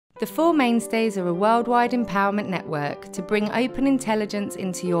The 4 Mainstays are a worldwide empowerment network to bring open intelligence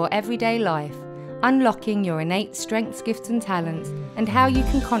into your everyday life, unlocking your innate strengths, gifts and talents, and how you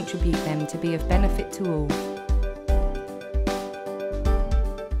can contribute them to be of benefit to all.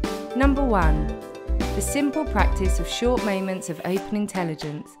 Number 1. The simple practice of short moments of open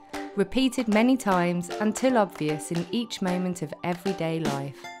intelligence, repeated many times until obvious in each moment of everyday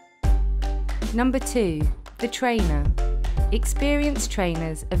life. Number 2. The trainer. Experienced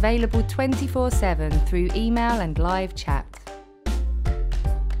trainers available 24/7 through email and live chat.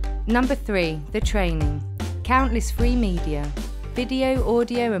 Number 3. The training. Countless free media, video,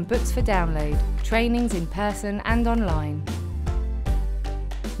 audio and books for download, trainings in person and online.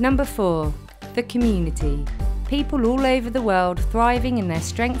 Number 4. The community. People all over the world thriving in their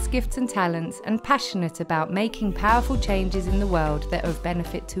strengths, gifts and talents and passionate about making powerful changes in the world that are of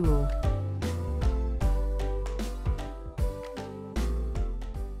benefit to all.